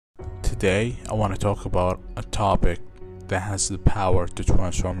Today, I want to talk about a topic that has the power to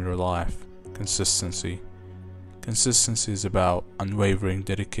transform your life: consistency. Consistency is about unwavering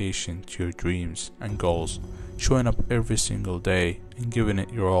dedication to your dreams and goals, showing up every single day and giving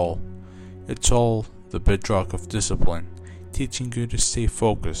it your all. It's all the bedrock of discipline, teaching you to stay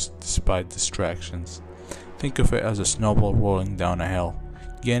focused despite distractions. Think of it as a snowball rolling down a hill,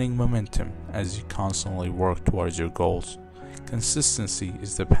 gaining momentum as you constantly work towards your goals. Consistency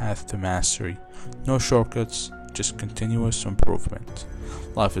is the path to mastery. No shortcuts, just continuous improvement.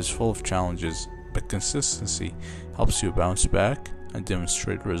 Life is full of challenges, but consistency helps you bounce back and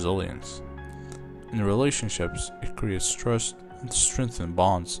demonstrate resilience. In relationships, it creates trust and strengthens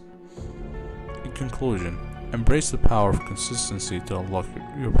bonds. In conclusion, embrace the power of consistency to unlock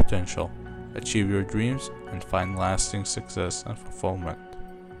your potential, achieve your dreams, and find lasting success and fulfillment.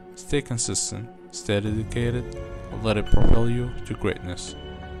 Stay consistent, stay dedicated, and let it propel you to greatness.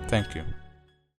 Thank you.